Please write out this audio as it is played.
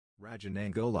Radja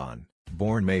Nainggolan,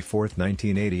 born May 4,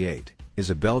 1988,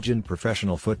 is a Belgian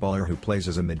professional footballer who plays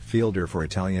as a midfielder for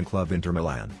Italian club Inter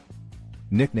Milan.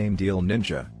 Nicknamed Il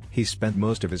Ninja, he spent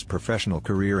most of his professional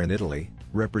career in Italy,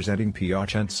 representing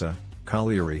Piacenza,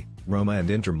 Cagliari, Roma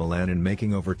and Inter Milan and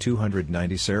making over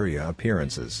 290 Serie A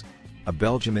appearances. A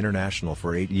Belgium international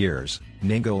for 8 years,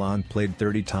 Nainggolan played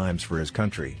 30 times for his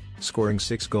country, scoring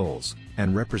 6 goals,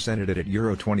 and represented it at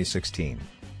Euro 2016.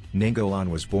 Nainggolan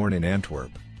was born in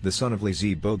Antwerp, the son of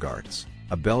Lizy Bogaerts,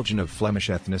 a Belgian of Flemish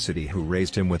ethnicity who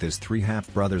raised him with his 3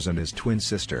 half-brothers and his twin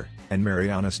sister, and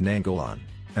Marianus Nainggolan,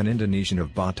 an Indonesian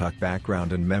of Batak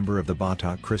background and member of the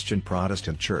Batak Christian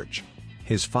Protestant Church.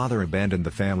 His father abandoned the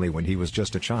family when he was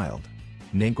just a child.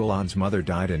 Nainggolan's mother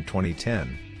died in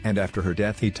 2010, and after her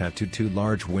death he tattooed 2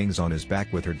 large wings on his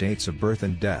back with her dates of birth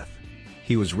and death.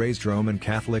 He was raised Roman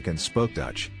Catholic and spoke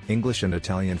Dutch, English and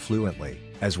Italian fluently,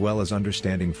 as well as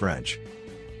understanding French.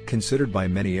 Considered by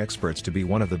many experts to be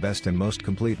one of the best and most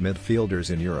complete midfielders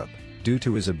in Europe, due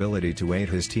to his ability to aid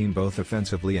his team both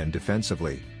offensively and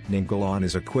defensively, Nainggolan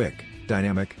is a quick,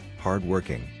 dynamic,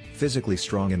 hard-working, physically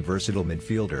strong and versatile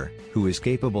midfielder, who is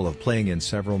capable of playing in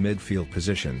several midfield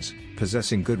positions,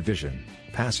 possessing good vision,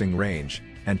 passing range,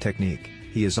 and technique.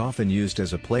 He is often used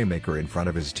as a playmaker in front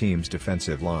of his team's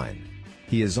defensive line.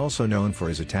 He is also known for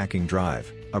his attacking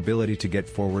drive, ability to get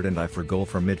forward and eye for goal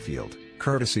from midfield,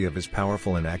 courtesy of his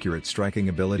powerful and accurate striking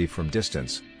ability from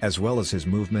distance, as well as his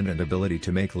movement and ability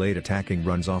to make late attacking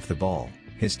runs off the ball.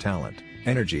 His talent,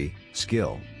 energy,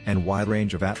 skill, and wide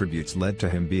range of attributes led to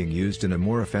him being used in a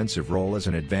more offensive role as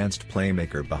an advanced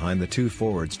playmaker behind the 2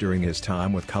 forwards during his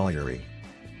time with Cagliari.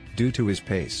 Due to his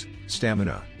pace,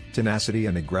 stamina, tenacity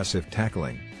and aggressive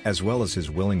tackling, as well as his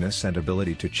willingness and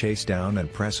ability to chase down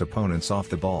and press opponents off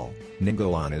the ball,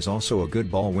 Nainggolan is also a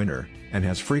good ball winner, and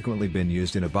has frequently been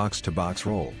used in a box-to-box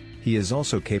role. He is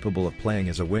also capable of playing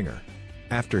as a winger.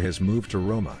 After his move to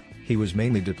Roma, he was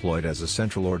mainly deployed as a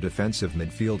central or defensive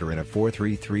midfielder in a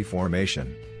 4-3-3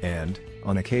 formation, and,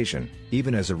 on occasion,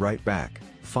 even as a right back,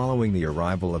 following the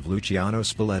arrival of Luciano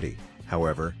Spalletti.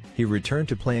 However, he returned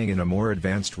to playing in a more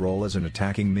advanced role as an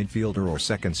attacking midfielder or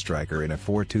second striker in a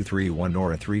 4-2-3-1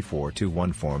 or a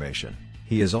 3-4-2-1 formation.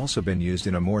 He has also been used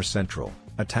in a more central,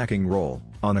 attacking role,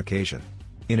 on occasion.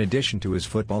 In addition to his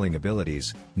footballing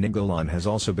abilities, Nainggolan has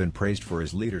also been praised for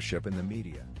his leadership in the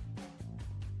media.